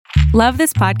Love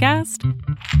this podcast?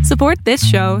 Support this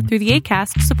show through the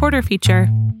Acast supporter feature.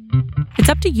 It's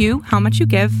up to you how much you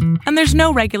give, and there's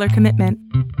no regular commitment.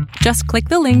 Just click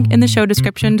the link in the show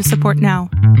description to support now.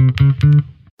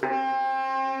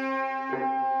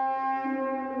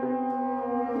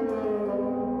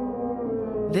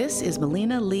 This is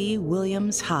Melina Lee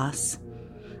Williams Haas.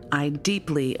 I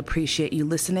deeply appreciate you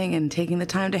listening and taking the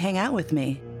time to hang out with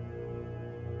me.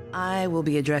 I will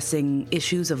be addressing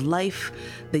issues of life,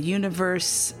 the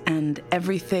universe, and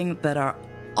everything that are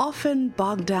often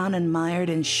bogged down and mired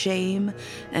in shame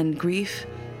and grief,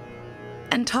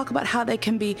 and talk about how they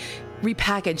can be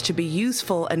repackaged to be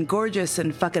useful and gorgeous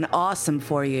and fucking awesome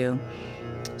for you.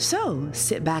 So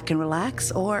sit back and relax,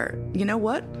 or you know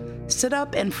what? Sit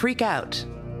up and freak out.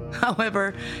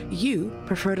 However you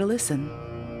prefer to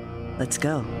listen. Let's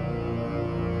go.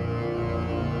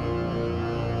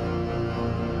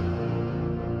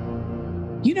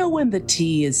 You know when the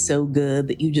tea is so good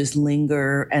that you just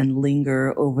linger and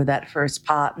linger over that first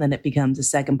pot, and then it becomes a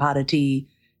second pot of tea,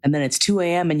 and then it's 2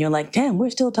 a.m. and you're like, damn, we're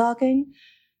still talking?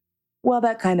 Well,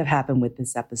 that kind of happened with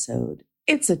this episode.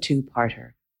 It's a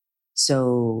two-parter.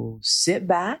 So sit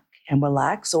back and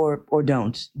relax, or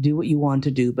don't. Do what you want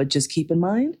to do, but just keep in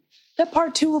mind that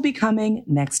part 2 will be coming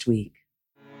next week.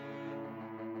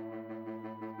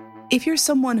 If you're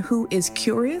someone who is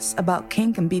curious about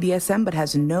kink and BDSM but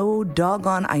has no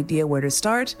doggone idea where to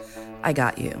start, I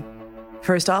got you.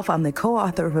 First off, I'm the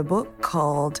co-author of a book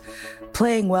called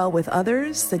Playing Well with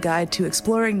Others, the guide to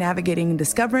exploring, navigating, and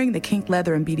discovering the kink,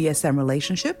 leather, and BDSM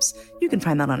relationships. You can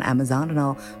find that on Amazon, and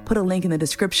I'll put a link in the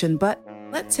description. But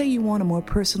let's say you want a more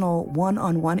personal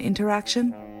one-on-one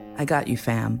interaction. I got you,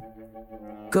 fam.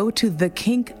 Go to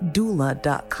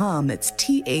thekinkdoula.com. It's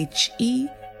TheKinkDoula.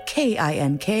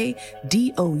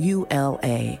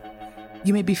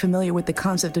 You may be familiar with the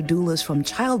concept of doulas from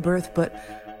childbirth, but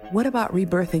what about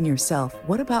rebirthing yourself?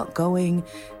 What about going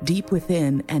deep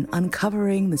within and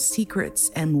uncovering the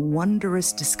secrets and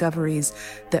wondrous discoveries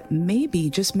that maybe,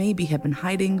 just maybe, have been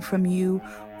hiding from you,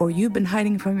 or you've been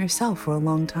hiding from yourself for a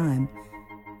long time?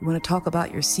 You want to talk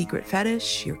about your secret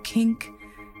fetish, your kink?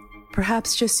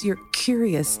 Perhaps just you're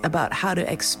curious about how to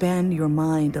expand your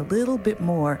mind a little bit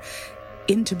more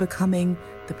into becoming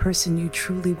the person you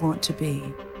truly want to be.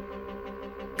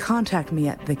 Contact me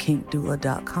at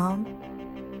thekinkdoula.com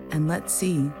and let's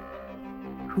see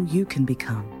who you can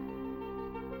become.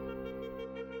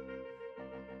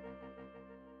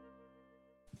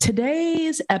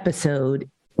 Today's episode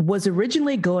was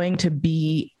originally going to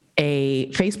be a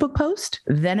Facebook post,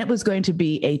 then it was going to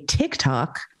be a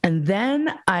TikTok, and then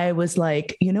I was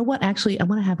like, you know what? Actually, I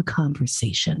want to have a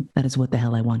conversation. That is what the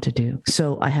hell I want to do.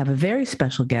 So I have a very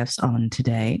special guest on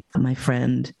today, my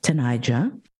friend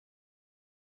Tanija.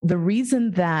 The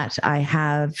reason that I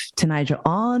have Tanija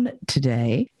on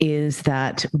today is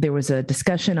that there was a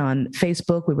discussion on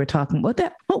Facebook. We were talking,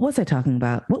 what was I talking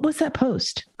about? What was that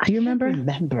post? Do you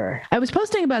remember? I was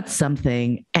posting about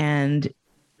something, and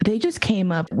they just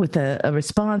came up with a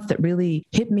response that really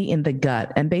hit me in the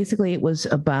gut. And basically it was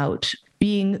about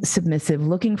being submissive,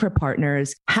 looking for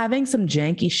partners, having some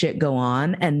janky shit go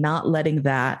on, and not letting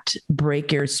that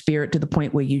break your spirit to the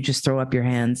point where you just throw up your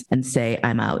hands and say,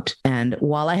 I'm out. And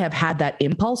while I have had that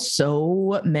impulse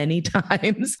so many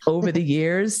times over the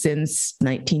years, since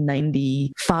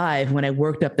 1995, when I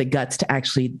worked up the guts to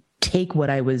actually take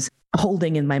what I was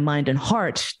holding in my mind and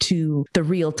heart to the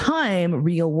real time,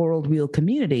 real world, real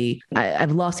community,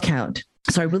 I've lost count.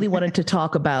 So I really wanted to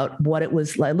talk about what it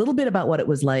was like, a little bit about what it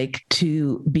was like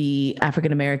to be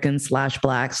African-American /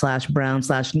 Black / brown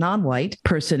 / non-white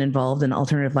person involved in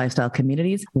alternative lifestyle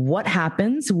communities. What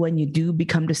happens when you do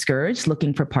become discouraged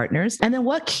looking for partners? And then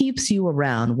what keeps you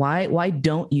around? Why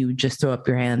don't you just throw up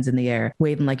your hands in the air,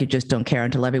 waving like you just don't care,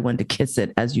 and tell everyone to kiss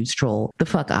it as you stroll the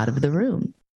fuck out of the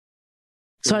room?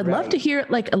 So I'd love to hear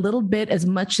like a little bit, as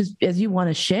much as you want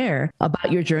to share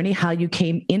about your journey, how you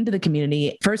came into the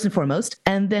community first and foremost,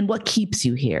 and then what keeps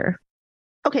you here.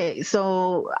 Okay,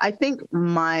 so I think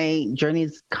my journey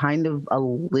is kind of a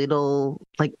little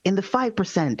like in the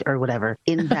 5% or whatever,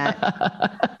 in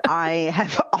that I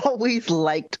have always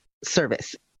liked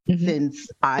service. Since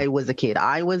I was a kid.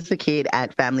 I was the kid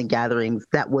at family gatherings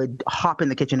that would hop in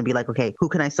the kitchen and be like, okay, who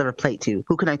can I serve a plate to?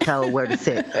 Who can I tell where to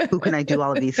sit? Who can I do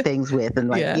all of these things with?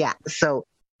 And yeah. So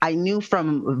I knew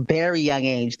from a very young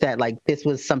age that like this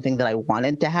was something that I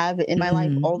wanted to have in my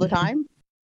life all the time.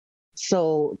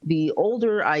 So the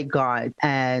older I got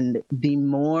and the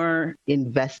more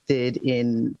invested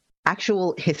in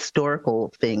actual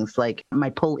historical things, like my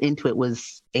pull into it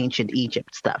was ancient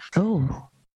Egypt stuff. Oh.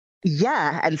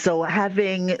 Yeah. And so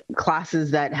having classes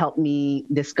that helped me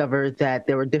discover that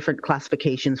there were different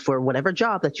classifications for whatever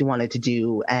job that you wanted to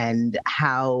do and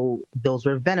how those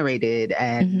were venerated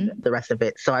and the rest of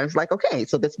it. So I was like, okay,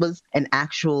 so this was an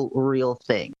actual real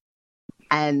thing.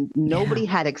 And nobody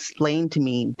had explained to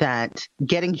me that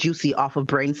getting juicy off of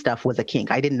brain stuff was a kink.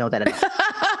 I didn't know that at all.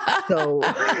 So,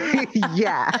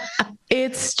 yeah.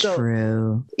 It's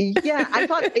true. Yeah, I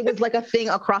thought it was like a thing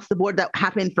across the board that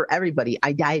happened for everybody.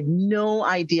 I had no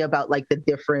idea about like the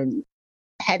different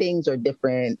headings or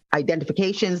different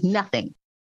identifications, nothing.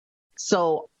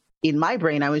 So in my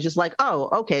brain, I was just like, oh,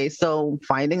 okay, so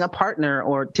finding a partner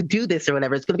or to do this or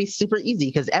whatever, it's going to be super easy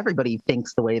because everybody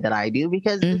thinks the way that I do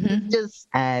because it's just,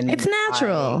 and it's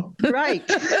natural. Right.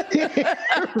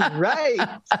 Right.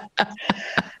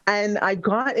 And I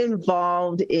got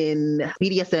involved in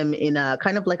BDSM in a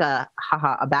kind of like a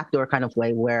backdoor kind of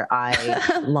way where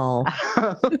I lol.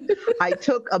 I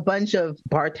took a bunch of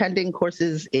bartending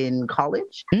courses in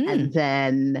college and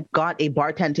then got a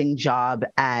bartending job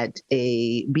at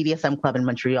a BDSM club in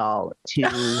Montreal to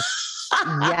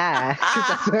yeah, because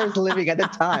that's where I was living at the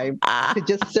time, to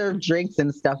just serve drinks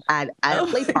and stuff at a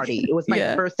play party. It was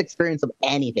my first experience of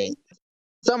anything.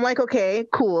 So I'm like, okay,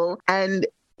 cool. And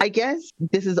I guess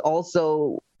this is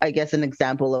also, an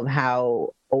example of how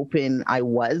open I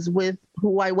was with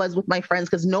who I was with my friends,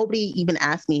 because nobody even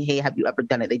asked me, hey, have you ever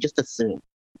done it? They just assumed,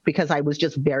 because I was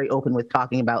just very open with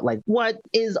talking about like what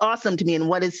is awesome to me and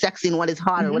what is sexy and what is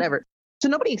hot or whatever. So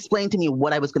nobody explained to me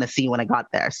what I was going to see when I got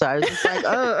there. So I was just like,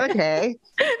 oh, okay.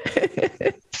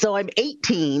 So I'm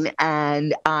 18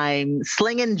 and I'm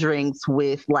slinging drinks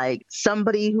with like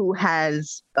somebody who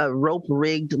has a rope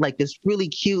rigged, like this really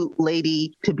cute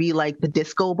lady to be like the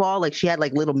disco ball. Like she had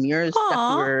like little mirrors.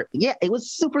 It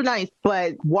was super nice.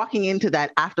 But walking into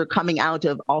that after coming out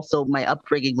of also my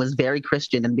upbringing was very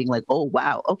Christian and being like, oh,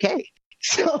 wow, okay.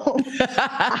 So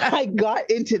I got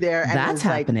into there and that's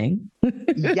happening.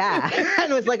 Yeah.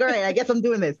 And it was like, all right, I guess I'm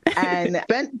doing this. And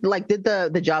did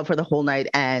the job for the whole night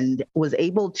and was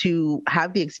able to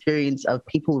have the experience of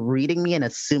people reading me and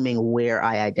assuming where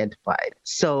I identified.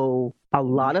 So a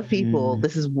lot of people,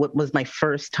 this is what was my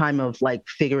first time of like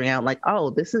figuring out like, oh,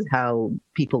 this is how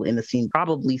people in the scene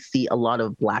probably see a lot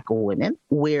of Black women,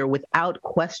 where without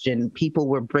question, people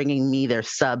were bringing me their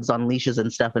subs on leashes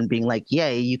and stuff and being like,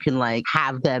 yay, you can like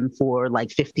have them for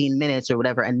like 15 minutes or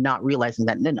whatever, and not realizing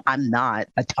that no, I'm not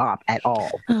a top at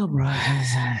all. Oh,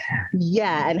 right.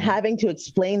 Yeah. And having to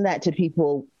explain that to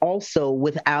people also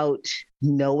without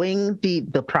knowing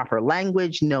the proper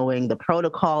language, knowing the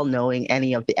protocol, knowing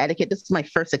any of the etiquette. This is my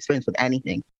first experience with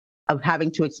anything, of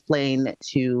having to explain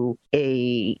to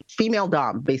a female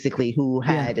dom, basically, who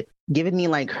had given me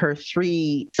like her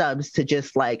 3 subs to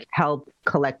just like help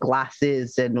collect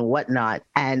glasses and whatnot,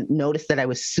 and noticed that I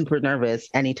was super nervous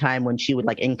anytime when she would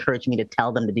like encourage me to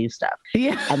tell them to do stuff.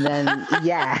 Yeah. And then,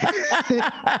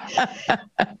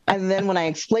 and then when I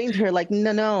explained to her, like,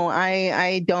 no,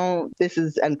 I don't, this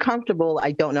is uncomfortable.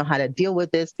 I don't know how to deal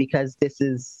with this because this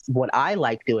is what I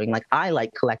like doing. Like, I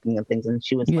like collecting and things. And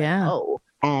she was like, oh.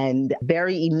 And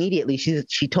very immediately,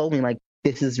 she told me, like,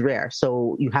 this is rare.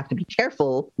 So you have to be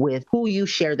careful with who you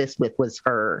share this with, was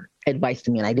her advice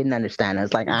to me. And I didn't understand. I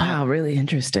was like, wow, really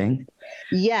interesting.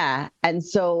 Yeah. And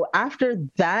so after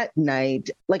that night,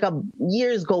 like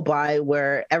years go by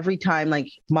where every time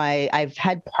like I've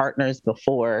had partners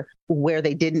before where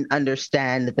they didn't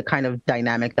understand the kind of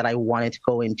dynamic that I wanted to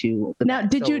go into. Now,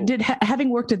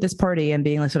 having worked at this party and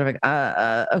being like sort of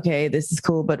like, okay, this is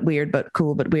cool, but weird, but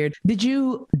cool, but weird. Did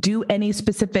you do any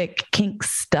specific kink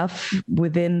stuff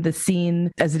within the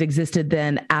scene as it existed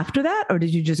then after that? Or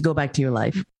did you just go back to your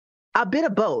life? A bit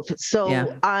of both.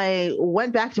 So I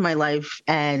went back to my life,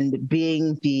 and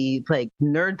being the like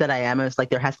nerd that I am, I was like,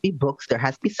 there has to be books. There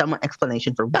has to be some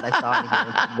explanation for what I saw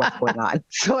and what's going on.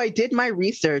 So I did my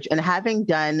research, and having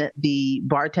done the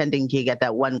bartending gig at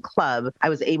that one club, I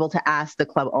was able to ask the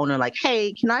club owner, like,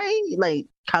 hey, can I like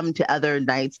come to other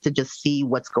nights to just see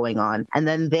what's going on? And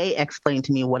then they explained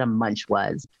to me what a munch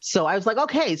was. So I was like,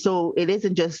 okay, so it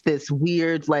isn't just this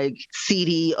weird, like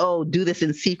seedy, oh, do this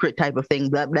in secret type of thing,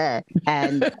 blah, blah.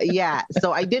 And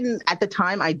so at the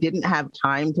time, I didn't have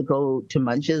time to go to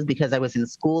munches because I was in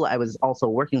school. I was also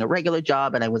working a regular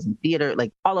job and I was in theater.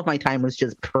 Like all of my time was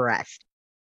just pressed.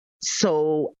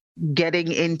 So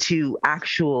getting into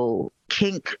actual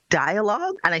kink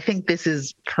dialogue. And I think this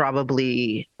is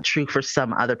probably true for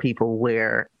some other people,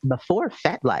 where before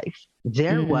FetLife,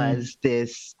 there was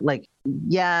this like,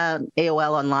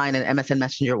 AOL online and MSN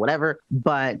Messenger, whatever,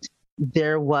 but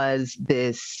there was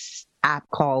this app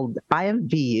called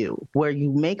IMVU, where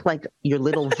you make like your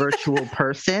little virtual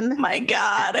person. My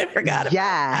God, I forgot about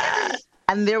that.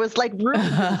 And there was like rooms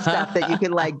and stuff that you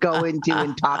could like go into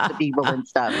and talk to people and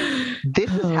stuff. This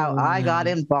is how I got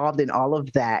involved in all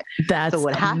of that. That's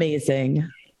amazing.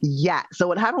 Yeah. So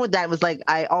what happened with that was like,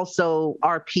 I also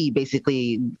RP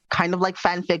basically kind of like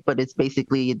fanfic, but it's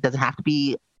basically, it doesn't have to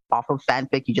be off of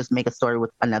fanfic. You just make a story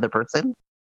with another person.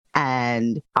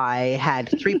 And I had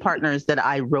 3 partners that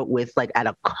I wrote with like at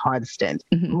a constant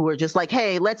who were just like,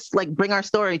 hey, let's like bring our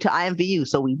story to IMVU.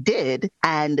 So we did.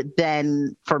 And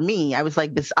then for me, I was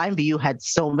like, this IMVU had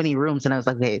so many rooms. And I was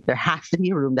like, okay, there has to be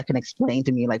a room that can explain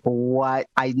to me like what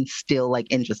I'm still like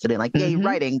interested in, like gay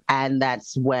writing. And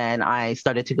that's when I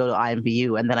started to go to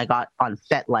IMVU. And then I got on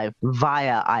FetLife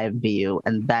via IMVU.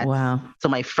 And that's so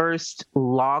my first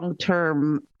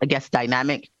long-term, I guess,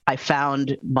 dynamic. I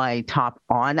found my top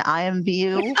on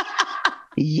IMVU.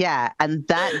 Yeah. And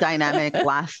that dynamic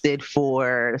lasted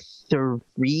for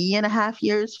 3.5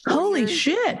 years. Holy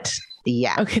shit.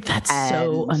 Yeah. Okay. That's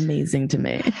so amazing to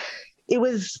me. It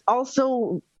was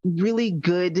also really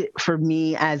good for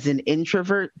me as an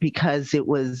introvert because it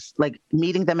was like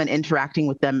meeting them and interacting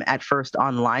with them at first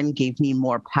online gave me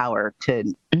more power to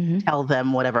tell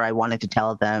them whatever I wanted to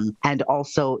tell them. And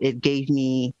also it gave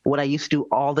me what I used to do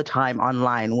all the time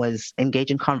online was engage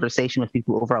in conversation with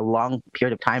people over a long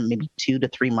period of time, maybe 2 to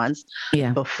 3 months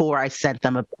before I sent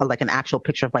them like an actual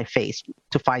picture of my face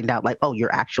to find out like, oh,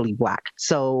 you're actually Black.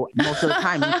 So most of the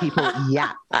time people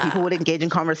would engage in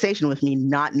conversation with me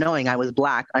not knowing I was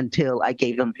Black until I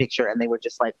gave them a picture and they were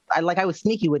just like, I was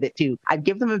sneaky with it too. I'd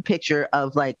give them a picture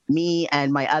of like me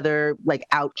and my other like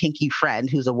out kinky friend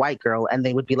who's a white girl and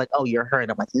they would be like, oh, you're her. And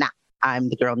I'm like, nah, I'm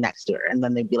the girl next to her. And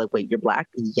then they'd be like, wait, you're Black?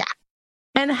 Yeah.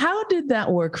 And how did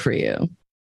that work for you?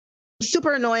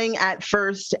 Super annoying at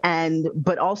first.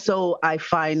 But also I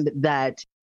find that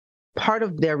part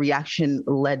of their reaction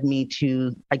led me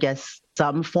to, I guess,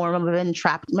 some form of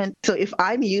entrapment. So if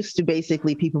I'm used to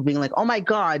basically people being like, oh my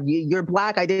God, you're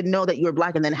Black. I didn't know that you were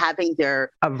Black. And then having their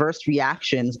averse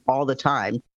reactions all the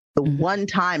time. The one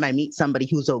time I meet somebody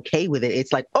who's okay with it,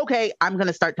 it's like, okay, I'm going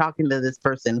to start talking to this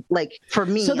person. Like for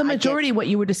me. So the majority of what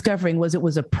you were discovering was it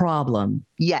was a problem.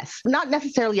 Yes, not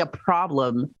necessarily a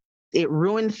problem. It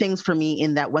ruined things for me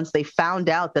in that once they found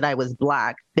out that I was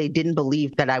Black, they didn't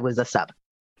believe that I was a sub.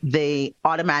 They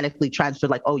automatically transferred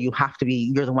like, oh, you're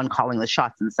the one calling the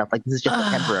shots and stuff. Like, this is just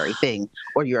a temporary thing.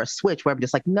 Or you're a switch where I'm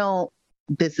just like, no,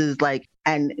 this is like,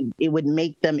 and it would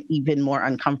make them even more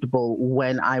uncomfortable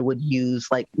when I would use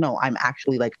like, no, I'm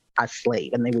actually like a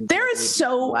slave. And they would. There is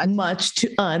so much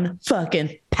to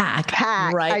unfucking pack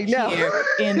right here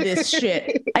in this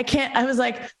shit. I was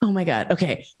like, oh my God.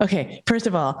 Okay. First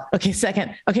of all, okay.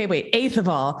 Second. Okay. Wait. Eighth of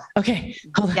all. Okay.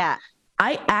 Hold on. Yeah.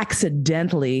 I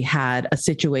accidentally had a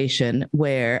situation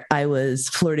where I was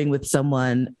flirting with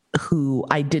someone who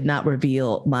I did not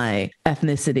reveal my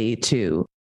ethnicity to.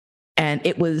 And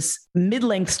it was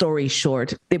mid-length story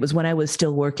short. It was when I was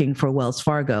still working for Wells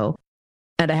Fargo.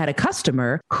 And I had a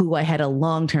customer who I had a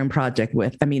long-term project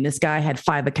with. I mean, this guy had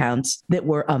 5 accounts that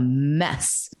were a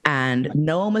mess and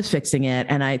no one was fixing it.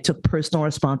 And I took personal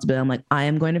responsibility. I'm like, I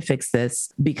am going to fix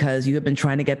this because you have been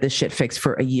trying to get this shit fixed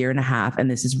for 1.5 years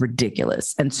and this is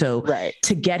ridiculous. And so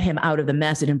to get him out of the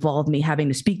mess, it involved me having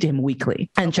to speak to him weekly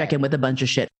and check in with a bunch of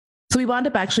shit. So we wound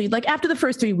up actually, like after the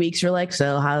first 3 weeks, you're like,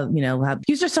 so how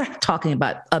you just start talking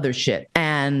about other shit.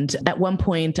 And at one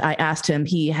point I asked him,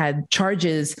 he had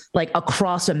charges like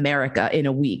across America in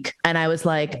a week. And I was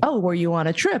like, oh, were you on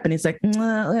a trip? And he's like,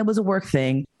 it was a work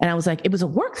thing. And I was like, it was a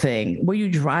work thing. Were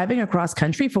you driving across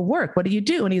country for work? What do you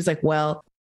do? And he's like, well,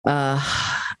 and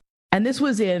this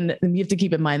was you have to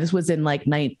keep in mind, this was in like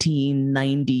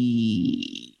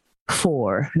 1990.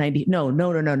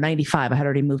 95. I had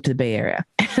already moved to the Bay Area.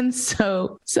 And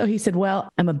so he said, well,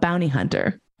 I'm a bounty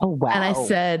hunter. Oh, wow. And I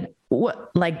said,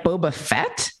 what, like Boba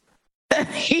Fett?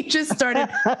 He just started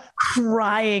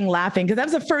crying, laughing. Because that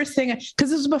was the first thing, because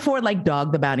this was before like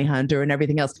Dog the Bounty Hunter and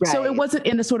everything else. Right. So it wasn't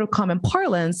in the sort of common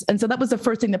parlance. And so that was the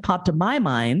first thing that popped to my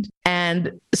mind.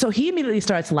 And so he immediately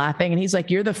starts laughing and he's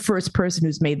like, you're the first person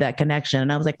who's made that connection.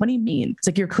 And I was like, what do you mean? It's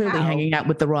like, you're clearly hanging out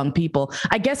with the wrong people.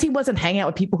 I guess he wasn't hanging out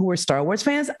with people who were Star Wars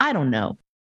fans. I don't know.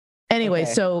 Anyway,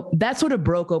 Okay. so that sort of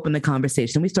broke open the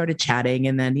conversation. We started chatting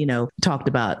and then, talked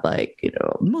about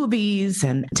movies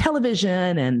and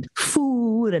television and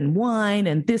food and wine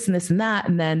and this and this and that.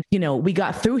 And then, we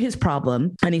got through his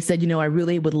problem and he said, I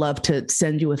really would love to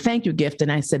send you a thank you gift.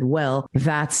 And I said, well,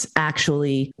 that's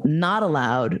actually not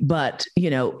allowed. But,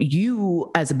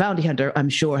 you as a bounty hunter, I'm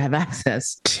sure have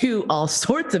access to all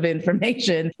sorts of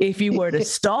information. If you were to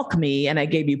stalk me and I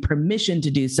gave you permission to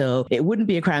do so, it wouldn't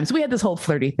be a crime. So we had this whole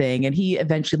flirty thing. And he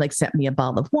eventually sent me a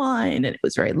bottle of wine and it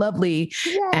was very lovely.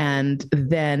 Yeah. And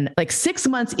then 6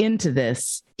 months into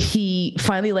this, he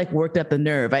finally worked up the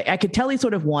nerve. I could tell he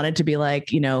sort of wanted to be well,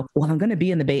 I'm going to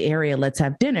be in the Bay Area. Let's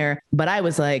have dinner. But I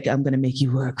was like, I'm going to make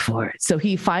you work for it. So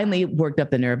he finally worked up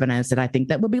the nerve and I said, I think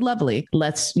that would be lovely.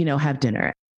 Let's, have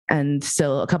dinner. And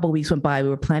so a couple of weeks went by, we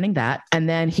were planning that. And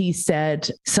then he said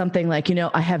something like,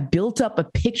 I have built up a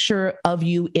picture of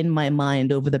you in my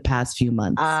mind over the past few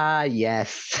months.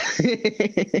 Yes.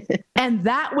 And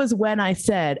that was when I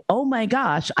said, oh my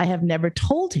gosh, I have never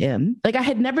told him. I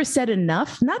had never said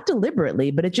enough, not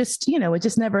deliberately, but it just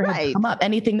never had come up.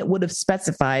 Anything that would have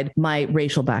specified my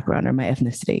racial background or my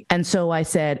ethnicity. And so I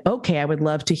said, okay, I would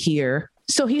love to hear.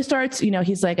 So he starts,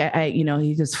 he's like,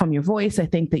 he says, from your voice, I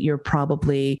think that you're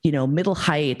probably, middle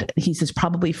height. He says,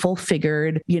 probably full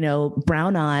figured,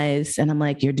 brown eyes. And I'm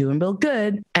like, you're doing real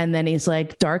good. And then he's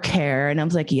like, dark hair. And I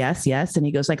was like, yes. And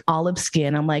he goes olive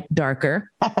skin. I'm like, darker.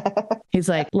 He's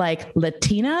like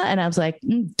Latina. And I was like,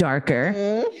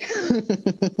 darker.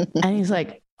 And he's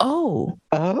like, oh.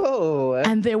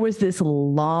 And there was this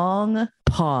long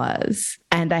pause.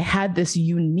 And I had this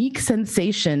unique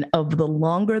sensation of the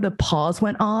longer the pause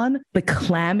went on, the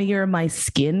clammier my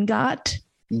skin got.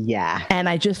 Yeah. And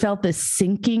I just felt this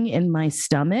sinking in my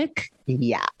stomach.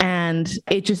 Yeah. And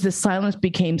the silence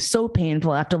became so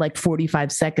painful after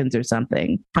 45 seconds or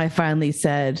something. I finally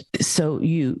said, so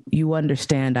you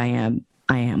understand I am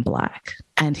Black.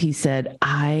 And he said,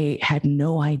 I had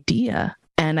no idea.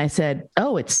 And I said,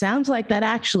 oh, it sounds like that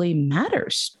actually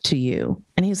matters to you.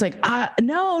 And he's like,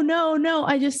 no. And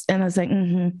I was like,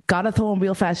 got to throw him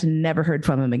real fast and never heard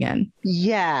from him again.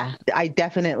 Yeah, I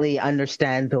definitely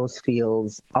understand those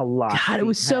feels a lot. God, it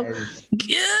was so...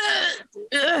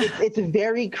 It's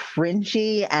very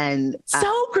cringy and...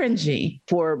 So cringy.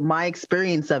 For my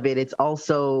experience of it, it's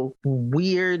also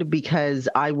weird because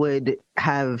I would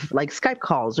have Skype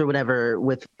calls or whatever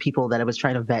with people that I was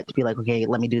trying to vet to be like, okay,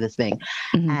 let me do this thing.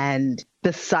 Mm-hmm. And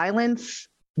the silence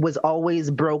was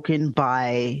always broken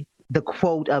by the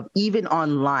quote of, even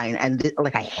online, and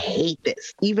I hate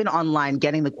this, even online,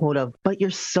 getting the quote of, but you're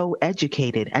so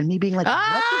educated. And me being like,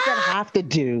 what does that have to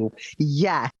do?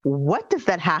 Yeah. What does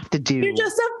that have to do? You're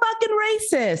just a fucking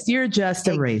racist. You're just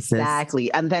a racist.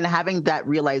 Exactly. And then having that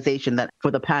realization that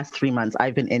for the past 3 months,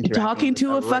 I've been talking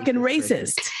to a fucking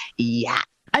racist. Yeah.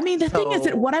 I mean, the thing is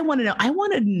that what I want to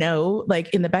know,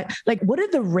 in the back, what do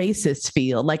the racists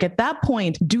feel? At that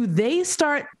point, do they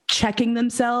start checking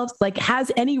themselves?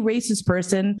 Has any racist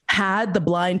person had the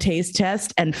blind taste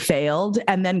test and failed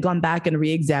and then gone back and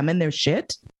re-examined their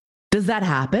shit? Does that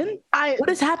happen? What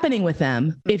is happening with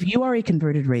them? If you are a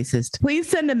converted racist, please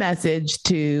send a message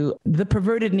to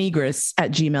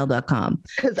thepervertednegress@gmail.com.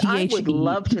 Because I would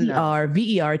love to know.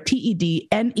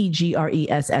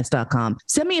 PERVERTEDNEGRESS.com.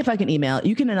 Send me a fucking email.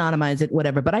 You can anonymize it,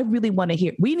 whatever. But I really want to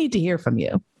hear. We need to hear from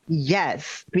you.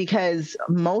 Yes, because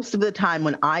most of the time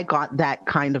when I got that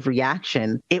kind of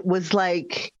reaction, it was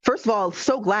first of all,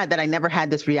 so glad that I never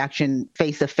had this reaction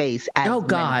face to face as many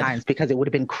times, because it would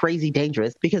have been crazy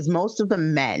dangerous, because most of the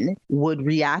men would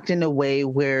react in a way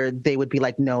where they would be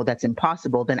like, no, that's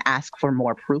impossible, then ask for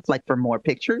more proof, for more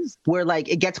pictures, where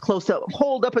it gets close to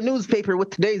hold up a newspaper with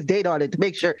today's date on it to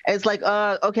make sure. And it's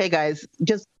okay, guys,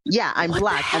 just, yeah, I'm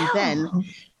Black. And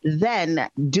then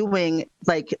doing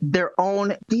their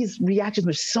own, these reactions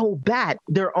were so bad,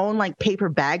 their own paper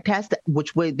bag test,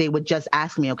 which way they would just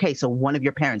ask me, okay, so one of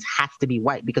your parents has to be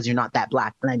white because you're not that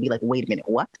Black. And I'd be like, wait a minute,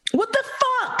 what the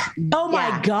fuck? Oh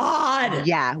my God.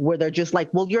 Yeah, where they're just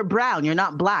well, you're brown, you're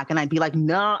not Black. And I'd be like,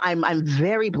 no, I'm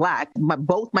very Black.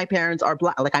 Both my parents are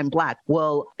Black. I'm Black.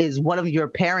 Well, is one of your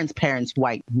parents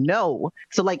white? No.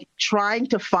 So trying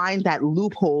to find that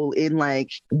loophole in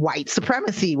white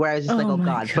supremacy, where I was just oh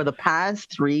God, for the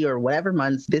past 3 or whatever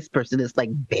months, this person is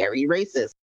very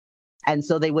racist. And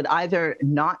so they would either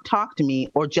not talk to me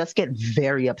or just get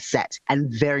very upset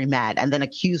and very mad and then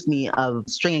accuse me of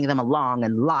stringing them along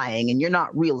and lying and you're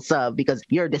not real sub because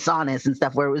you're dishonest and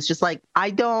stuff, where it was just like,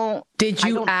 Did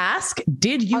you ask?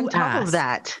 On top of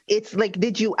that, it's like,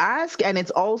 did you ask? And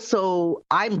it's also,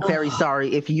 I'm very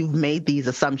sorry if you've made these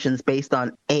assumptions based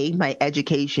on A, my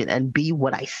education, and B,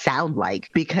 what I sound like,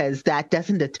 because that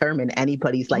doesn't determine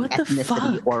anybody's like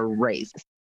ethnicity or race.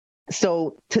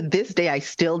 So to this day, I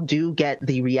still do get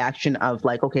the reaction of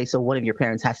like, okay, so one of your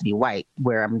parents has to be white,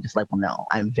 where I'm just like, well, no,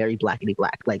 I'm very blackity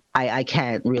black. Like I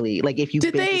can't really, like, if you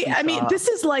did they, I mean, this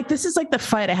is like the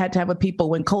fight I had to have with people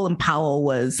when Colin Powell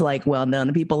was like well known,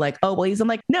 and people like, oh, well, I'm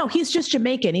like, no, he's just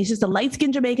Jamaican. He's just a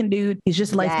light-skinned Jamaican dude. He's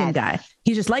just a light-skinned guy.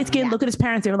 He's just light-skinned. Look at his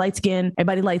parents. They were light-skinned.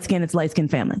 Everybody light-skinned. It's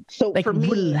light-skinned family. So like, for me,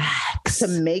 relax. To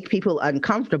make people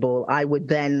uncomfortable, I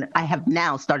have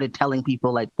now started telling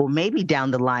people like, well, maybe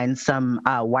down the line, some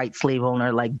white slave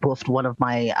owner like buffed one of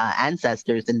my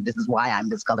ancestors, and this is why I'm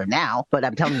this color now. But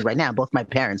I'm telling you right now, both my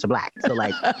parents are black. So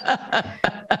like,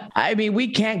 I mean, we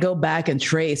can't go back and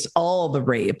trace all the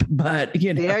rape, but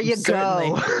you know, there you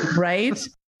go, right?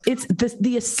 It's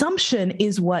the assumption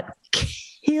is what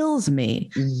kills me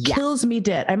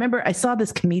dead. I remember I saw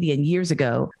this comedian years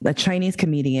ago, a Chinese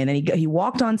comedian, and he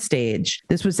walked on stage.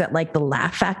 This was at like the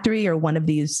Laugh Factory or one of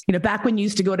these, you know, back when you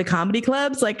used to go to comedy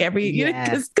clubs, like because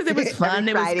it was fun.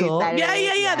 It was cool.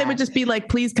 Saturday, yeah. They would just be like,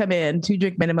 please come in, 2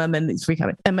 drink minimum and it's free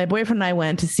coming. And my boyfriend and I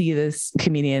went to see this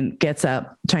comedian, gets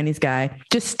up, Chinese guy,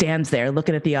 just stands there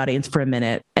looking at the audience for a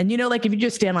minute. And you know, like if you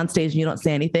just stand on stage and you don't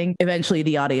say anything, eventually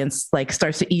the audience like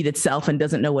starts to eat itself and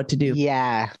doesn't know what to do.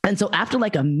 Yeah. And so after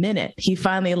like a minute, he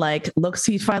finally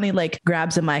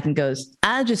grabs a mic and goes,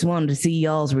 I just wanted to see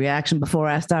y'all's reaction before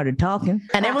I started talking.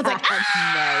 And everyone's like,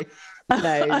 ah!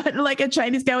 Nice. Like a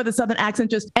Chinese guy with a Southern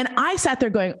accent and I sat there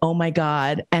going, oh my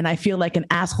God. And I feel like an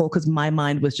asshole because my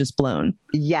mind was just blown.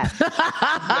 Yes.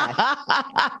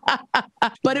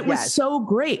 But it was so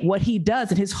great what he does.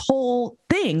 And his whole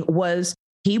thing was,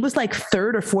 he was like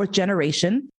 3rd or 4th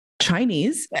generation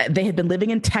Chinese. They had been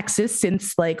living in Texas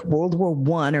since like World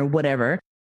War I or whatever.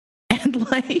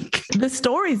 And like the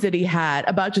stories that he had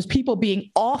about just people being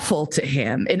awful to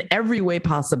him in every way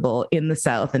possible in the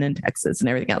South and in Texas and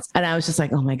everything else. And I was just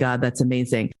like, oh my God, that's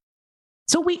amazing.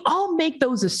 So we all make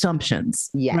those assumptions,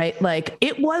 right? Like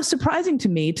it was surprising to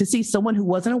me to see someone who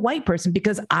wasn't a white person,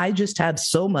 because I just have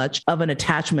so much of an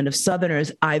attachment of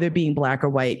Southerners either being black or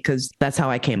white, because that's how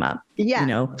I came up. Yeah. You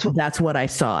know, that's what I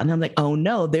saw. And I'm like, oh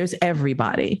no, there's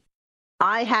everybody.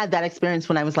 I had that experience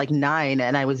when I was like 9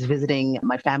 and I was visiting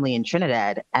my family in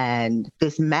Trinidad, and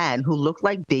this man who looked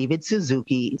like David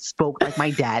Suzuki spoke like my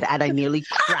dad, and I nearly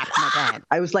crapped my pants.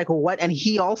 I was like, what? And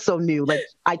he also knew, like,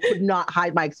 I could not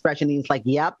hide my expression. He was like,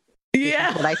 yep.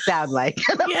 Yeah. What I sound like.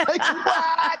 And I'm like,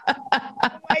 what?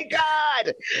 Oh my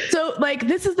God. So like,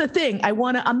 this is the thing.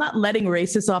 I'm not letting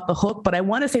racists off the hook, but I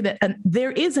want to say that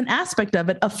there is an aspect of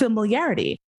it of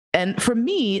familiarity. And for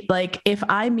me, like if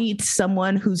I meet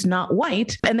someone who's not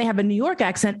white and they have a New York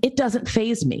accent, it doesn't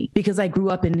faze me because I grew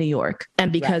up in New York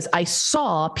and because I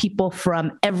saw people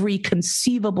from every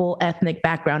conceivable ethnic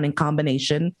background and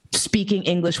combination speaking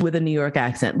English with a New York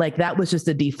accent. Like that was just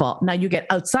the default. Now you get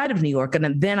outside of New York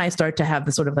and then I start to have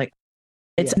the sort of like,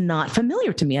 it's not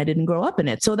familiar to me. I didn't grow up in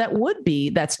it. So that would be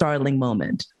that startling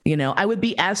moment. You know, I would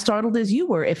be as startled as you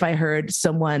were if I heard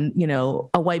someone, you know,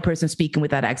 a white person speaking with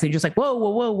that accent. You're just like, whoa, whoa,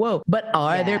 whoa, whoa. But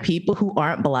are there people who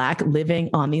aren't black living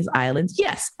on these islands?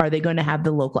 Yes. Are they going to have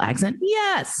the local accent?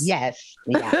 Yes. Yes.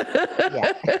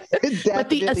 Yeah. But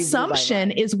the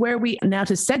assumption is where we now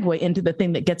to segue into the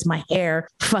thing that gets my hair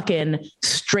fucking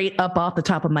straight up off the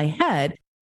top of my head.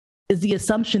 Is the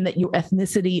assumption that your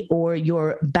ethnicity or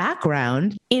your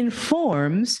background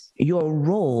informs your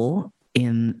role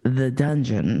in the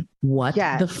dungeon. What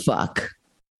the fuck?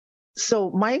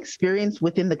 So my experience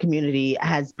within the community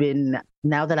has been,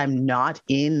 now that I'm not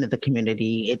in the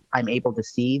community, I'm able to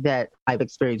see that I've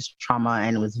experienced trauma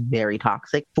and it was very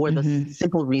toxic for the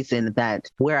simple reason that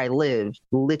where I live,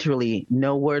 literally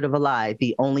no word of a lie,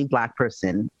 the only Black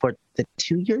person for the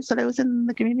 2 years that I was in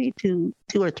the community, two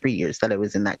or 3 years that I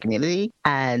was in that community.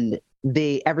 And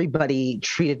everybody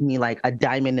treated me like a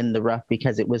diamond in the rough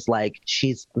because it was like,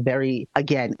 she's very,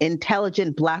 again,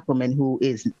 intelligent Black woman who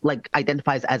is like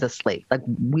identifies as a slave. Like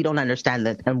we don't understand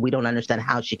that and we don't understand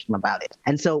how she came about it.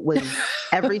 And so it was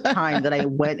every time that I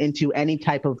went into any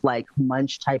type of like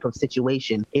munch type of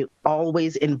situation, it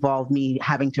always involved me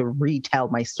having to retell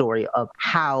my story of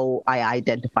how I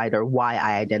identified or why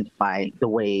I identify the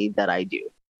way that I do.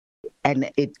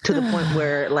 And it to the point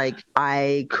where like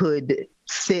I could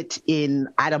sit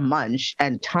at a munch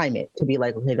and time it to be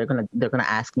like, okay, they're gonna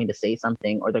ask me to say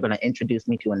something, or they're gonna introduce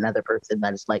me to another person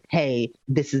that is like, hey,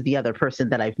 this is the other person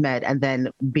that I've met. And then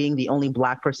being the only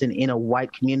Black person in a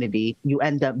white community, you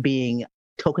end up being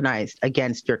tokenized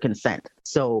against your consent.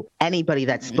 So anybody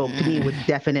that spoke to me would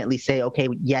definitely say, okay,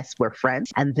 yes, we're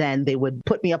friends. And then they would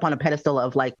put me up on a pedestal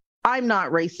of like, I'm not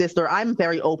racist, or I'm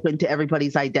very open to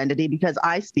everybody's identity because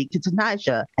I speak to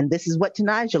Tanaja, and this is what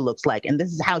Tanaja looks like, and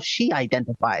this is how she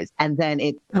identifies. And then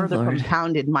it further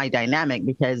compounded my dynamic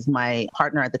because my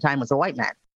partner at the time was a white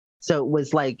man. So it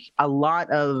was like a lot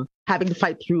of having to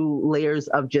fight through layers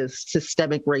of just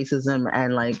systemic racism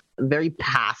and like very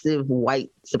passive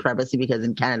white supremacy, because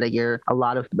in Canada, a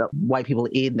lot of the white people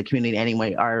in the community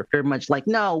anyway are very much like,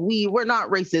 no, we're not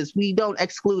racist. We don't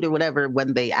exclude or whatever,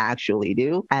 when they actually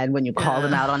do. And when you call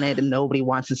them out on it and nobody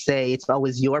wants to say it's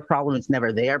always your problem, it's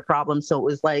never their problem. So it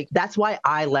was like, that's why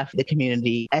I left the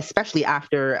community, especially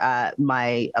after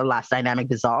my last dynamic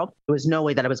dissolved. There was no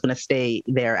way that I was going to stay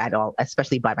there at all,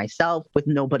 especially by myself with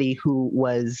nobody who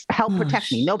was help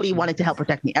protect me. Nobody wanted to help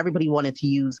protect me. Everybody wanted to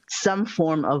use some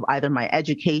form of either my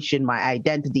education, my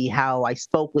identity, how I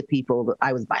spoke with people.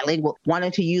 I was bilingual,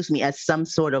 wanted to use me as some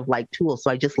sort of like tool. So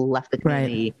I just left the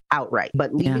community outright.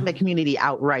 But leaving the community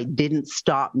outright didn't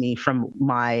stop me from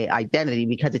my identity,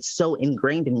 because it's so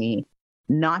ingrained in me.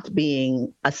 Not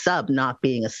being a sub, not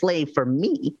being a slave for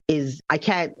me I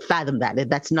can't fathom that.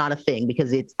 That's not a thing,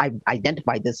 because I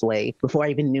identified this way before I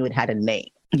even knew it had a name.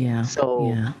 Yeah.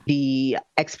 So the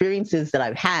experiences that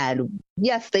I've had,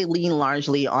 yes, they lean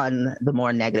largely on the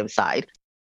more negative side.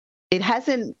 It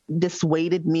hasn't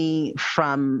dissuaded me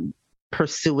from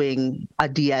pursuing a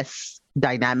DS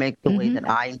dynamic the way that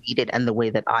I need it and the way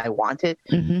that I want it,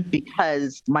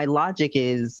 because my logic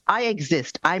is, I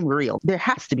exist, I'm real. There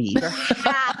has to be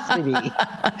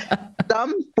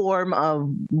some form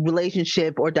of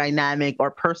relationship or dynamic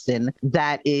or person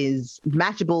that is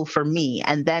matchable for me.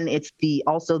 And then it's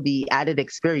also the added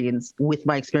experience with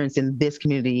my experience in this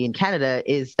community in Canada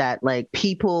is that like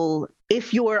people,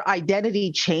 if your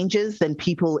identity changes, then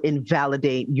people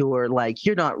invalidate your, like,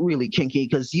 you're not really kinky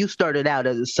because you started out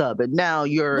as a sub and now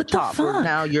you're a top, or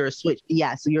now you're a switch.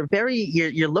 Yeah, so you're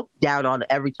looked down on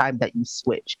every time that you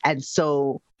switch. And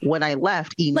so when I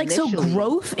left, initially, so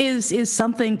growth is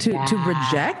something to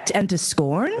reject and to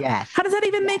scorn? Yes. How does that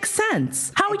even make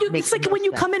sense? How are you? It's like when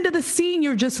you come into the scene,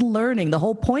 you're just learning. The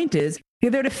whole point is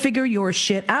you're there to figure your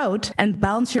shit out and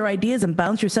bounce your ideas and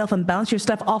bounce yourself and bounce your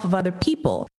stuff off of other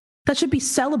people. That should be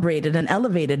celebrated and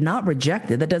elevated, not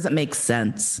rejected. That doesn't make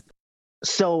sense.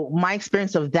 So my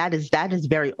experience of that is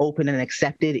very open and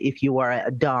accepted if you are a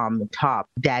dom, top,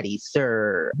 daddy,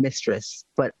 sir, mistress.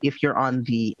 But if you're on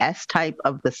the S type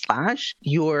of the slash,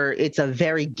 it's a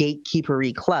very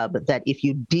gatekeepery club that if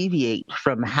you deviate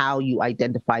from how you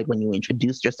identified when you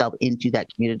introduced yourself into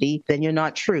that community, then you're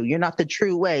not true. You're not the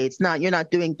true way. You're not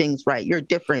doing things right. You're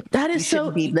different. That is so,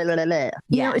 blah, blah, blah, blah.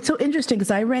 Yeah, it's so interesting because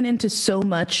I ran into so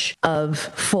much of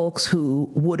folks who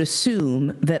would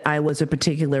assume that I was a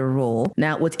particular role.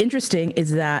 Now, what's interesting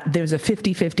is that there's a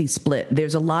 50-50 split.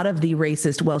 There's a lot of the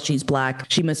racist, well, she's Black,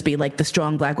 she must be like the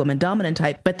strong Black woman dominant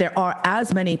type. But there are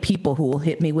as many people who will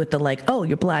hit me with the like, oh,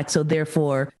 you're Black, so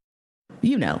therefore,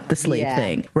 the slave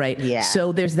thing, right? Yeah.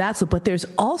 So there's that. But there's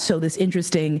also this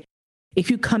interesting,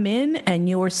 if you come in and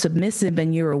you're submissive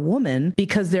and you're a woman,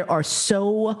 because there are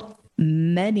so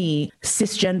many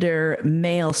cisgender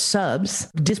male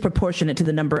subs, disproportionate to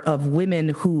the number of women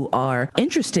who are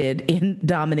interested in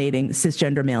dominating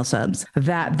cisgender male subs,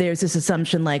 that there's this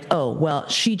assumption like, oh, well,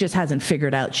 she just hasn't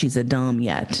figured out she's a dom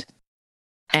yet.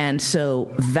 And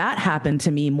so that happened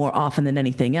to me more often than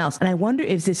anything else. And I wonder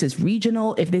if this is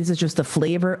regional, if this is just the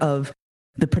flavor of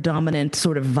the predominant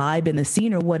sort of vibe in the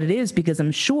scene or what it is, because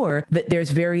I'm sure that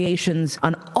there's variations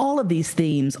on all of these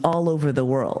themes all over the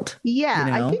world. Yeah,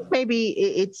 I think maybe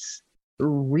it's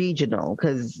regional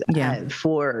because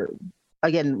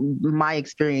again, my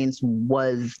experience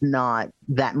was not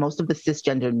that most of the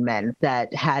cisgendered men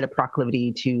that had a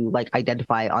proclivity to like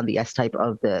identify on the S type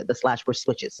of the slash were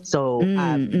switches. So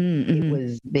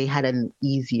they had an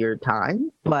easier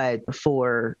time, but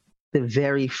for the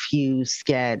very few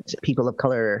scant people of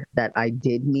color that I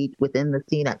did meet within the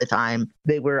scene at the time,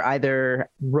 they were either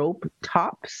rope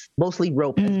tops, mostly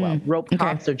rope as well. Rope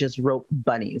tops or just rope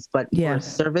bunnies. But for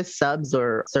service subs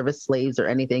or service slaves or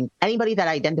anybody that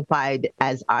identified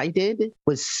as I did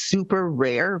was super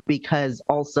rare, because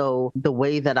also the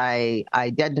way that I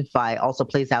identify also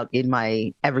plays out in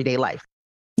my everyday life.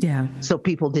 Yeah. So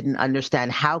people didn't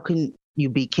understand, how can you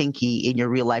be kinky in your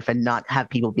real life and not have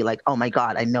people be like, oh my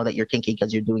God, I know that you're kinky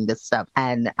because you're doing this stuff.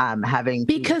 And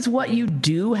because what you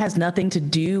do has nothing to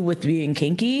do with being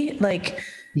kinky. Like,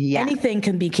 anything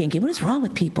can be kinky. What is wrong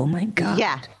with people? My God.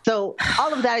 Yeah. So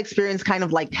all of that experience kind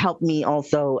of like helped me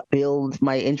also build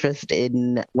my interest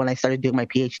in when I started doing my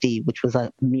PhD, which was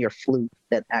a mere fluke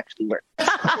that actually worked.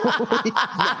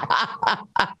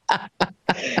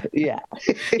 Yeah.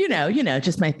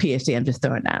 Just my PhD. I'm just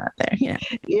throwing that out there.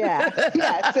 Yeah.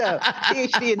 So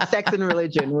PhD in sex and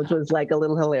religion, which was like a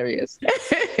little hilarious.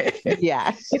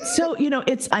 Yeah. It's so,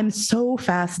 I'm so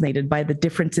fascinated by the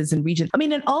differences in region. I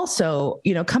mean, and also,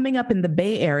 coming up in the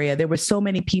Bay Area, there were so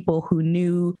many people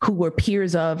who were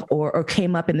peers of or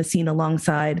came up in the scene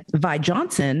alongside Vi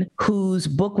Johnson, whose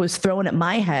book was thrown at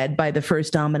my head by the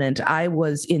first dominant I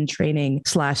was in training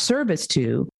 / service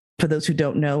to. For those who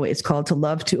don't know, it's called To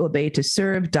Love, to Obey, to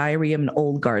Serve, Diary of an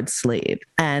Old Guard Slave.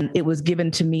 And it was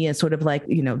given to me as sort of like,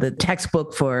 the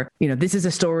textbook for, this is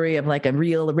a story of like a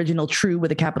real, original, true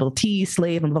with a capital T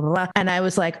slave and blah, blah, blah. And I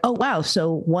was like, oh, wow.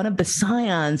 So one of the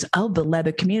scions of the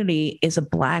leather community is a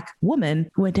Black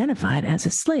woman who identified as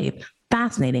a slave.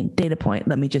 Fascinating data point.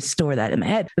 Let me just store that in my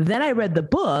head. Then I read the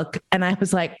book and I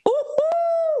was like,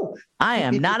 ooh, I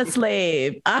am not a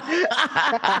slave.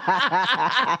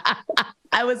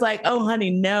 I was like, oh, honey,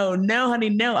 no, honey,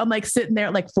 no. I'm like sitting there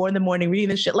at like 4 a.m. reading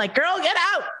this shit. Like, girl, get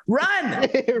out, run.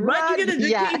 Run. You're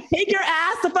gonna take your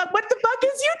ass the fuck. What the fuck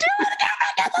is you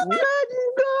doing?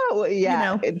 Go.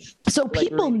 Yeah. So like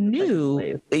people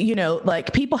knew,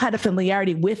 like people had a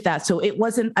familiarity with that. So I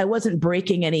wasn't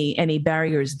breaking any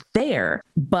barriers there,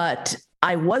 but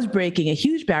I was breaking a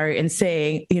huge barrier and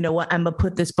saying, you know what, I'm going to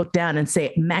put this book down and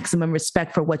say maximum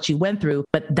respect for what you went through,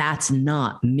 but that's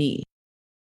not me.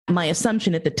 My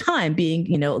assumption at the time,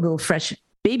 being, a little fresh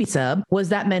baby sub, was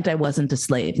that meant I wasn't a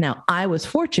slave. Now, I was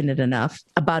fortunate enough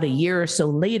about a year or so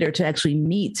later to actually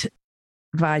meet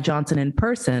Vi Johnson in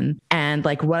person and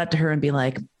like run up to her and be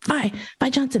like, Vi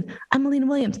Johnson, I'm Alina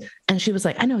Williams. And she was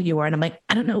like, I know who you are. And I'm like,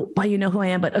 I don't know why you know who I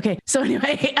am, but okay. So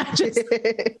anyway, I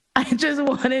just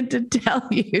wanted to tell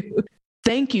you,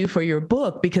 thank you for your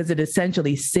book, because it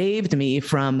essentially saved me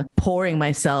from pouring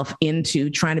myself into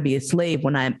trying to be a slave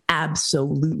when I'm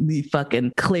absolutely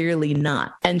fucking clearly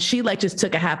not. And she like just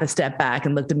took a half a step back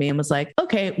and looked at me and was like,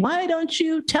 okay, why don't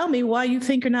you tell me why you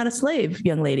think you're not a slave,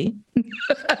 young lady? And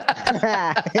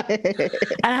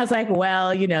I was like,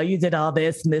 well, you did all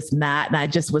this and this and that. And I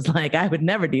just was like, I would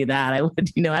never do that. I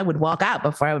would, I would walk out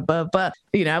before I would, but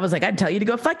I was like, I'd tell you to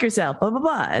go fuck yourself, blah, blah,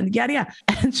 blah, and yada, yada.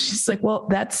 And she's like, well,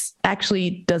 that's actually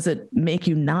doesn't make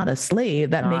you not a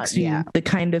slave. That makes you the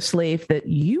kind of slave that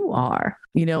you are,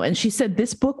 and she said,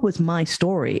 this book was my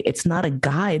story. It's not a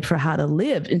guide for how to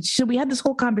live. And so we had this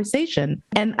whole conversation.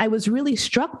 And I was really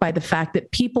struck by the fact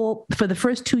that people, for the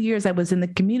first 2 years I was in the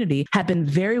community, had been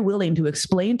very willing to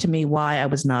explain to me why I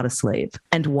was not a slave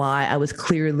and why I was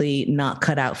clearly not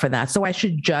cut out for that. So I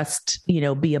should just,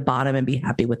 be a bottom and be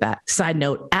happy with that. Side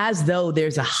note, as though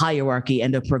there's a hierarchy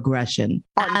and a progression.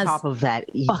 On top of that,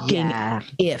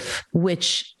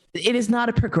 which it is not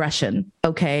a progression,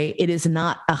 okay? It is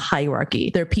not a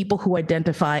hierarchy. There are people who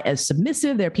identify as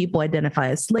submissive. There are people who identify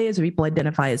as slaves. There are people who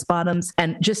identify as bottoms.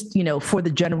 And just, for the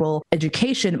general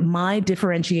education, my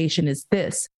differentiation is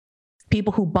this.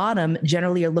 People who bottom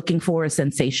generally are looking for a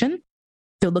sensation.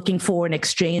 They're looking for an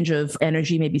exchange of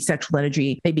energy, maybe sexual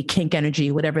energy, maybe kink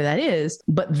energy, whatever that is,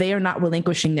 but they are not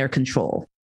relinquishing their control.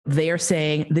 They are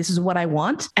saying, this is what I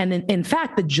want. And in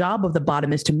fact, the job of the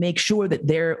bottom is to make sure that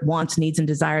their wants, needs, and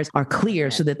desires are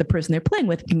clear so that the person they're playing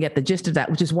with can get the gist of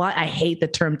that, which is why I hate the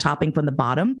term topping from the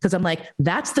bottom, because I'm like,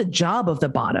 that's the job of the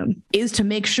bottom, is to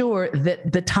make sure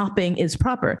that the topping is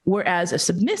proper. Whereas a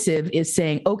submissive is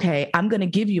saying, okay, I'm going to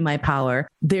give you my power.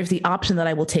 There's the option that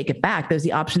I will take it back. There's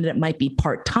the option that it might be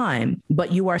part-time,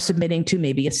 but you are submitting to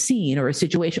maybe a scene or a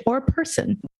situation or a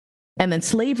person. And then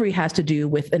slavery has to do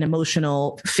with an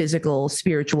emotional, physical,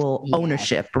 spiritual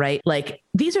ownership, right? Like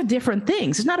these are different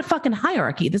things. It's not a fucking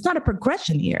hierarchy. There's not a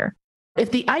progression here.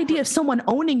 If the idea of someone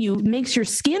owning you makes your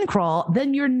skin crawl,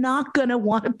 then you're not going to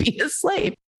want to be a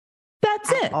slave.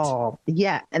 That's it. Oh,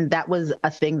 yeah. And that was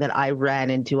a thing that I ran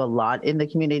into a lot in the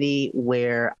community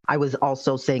where I was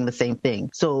also saying the same thing.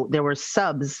 So there were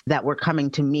subs that were coming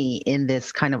to me in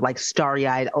this kind of like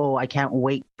starry-eyed, oh, I can't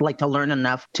wait like to learn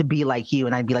enough to be like you.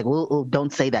 And I'd be like, well,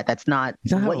 don't say that. That's not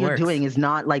what you're doing is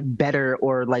not like better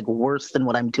or like worse than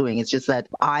what I'm doing. It's just that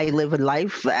I live a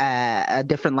life, a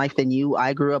different life than you.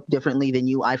 I grew up differently than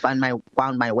you. I found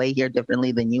my way here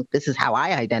differently than you. This is how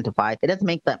I identify. It doesn't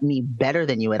make that me better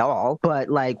than you at all, but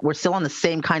like we're still on the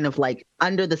same kind of like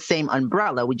under the same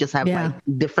umbrella. We just have like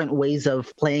different ways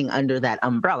of playing under that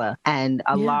umbrella. And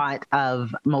a lot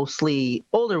of mostly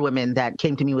older women that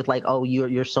came to me with like, oh,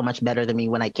 you're so much better than me.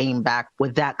 When I came back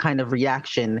with that kind of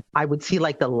reaction, I would see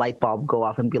like the light bulb go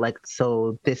off and be like,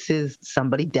 so this is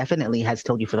somebody definitely has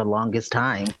told you for the longest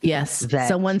time. Yes. That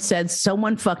someone said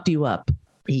someone fucked you up.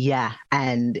 Yeah.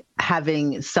 And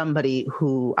having somebody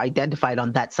who identified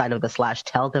on that side of the slash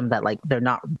tell them that like they're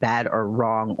not bad or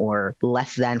wrong or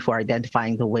less than for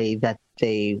identifying the way that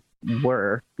they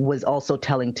were was also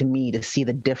telling to me to see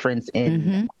the difference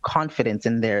in confidence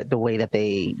in the way that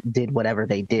they did whatever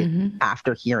they did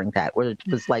after hearing that, where it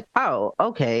was like, oh,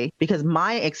 okay. Because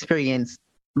my experience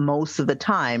most of the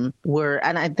time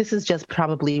this is just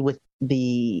probably with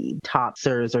the top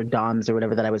sirs or doms or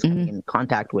whatever that I was coming in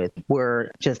contact with,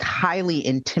 were just highly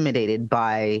intimidated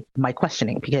by my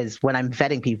questioning, because when I'm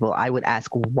vetting people, I would ask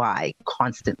why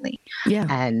constantly. Yeah.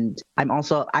 And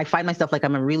I find myself like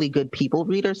I'm a really good people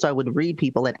reader. So I would read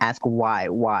people and ask why,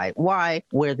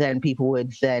 where then people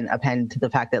would then append to the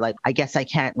fact that like, I guess I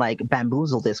can't like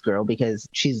bamboozle this girl because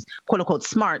she's quote unquote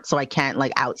smart. So I can't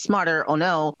like outsmart her. Oh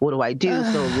no, what do I do?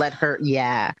 So let her,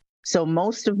 So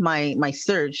most of my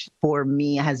search for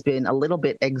me has been a little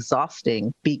bit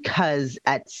exhausting, because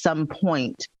at some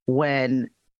point when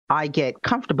I get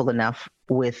comfortable enough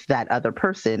with that other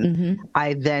person,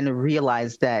 I then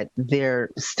realize that they're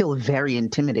still very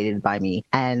intimidated by me.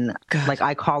 And like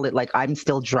I call it like I'm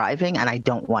still driving and I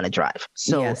don't want to drive.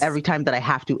 So every time that I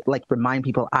have to like remind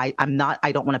people, I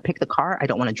don't want to pick the car. I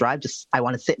don't want to drive. I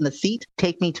want to sit in the seat.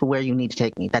 Take me to where you need to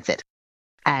take me. That's it.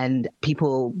 And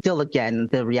people still, again,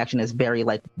 the reaction is very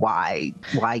like, why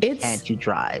can't you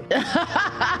drive? But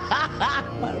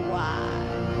why?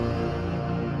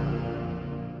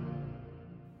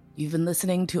 You've been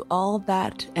listening to All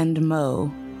That and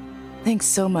Mo. Thanks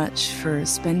so much for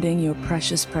spending your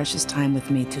precious, precious time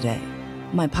with me today.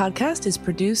 My podcast is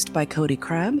produced by Cody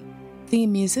Crabb.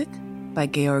 Theme music by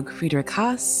Georg Friedrich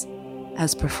Haas,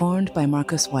 as performed by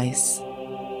Marcus Weiss.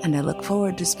 And I look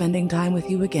forward to spending time with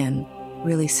you again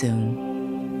really soon.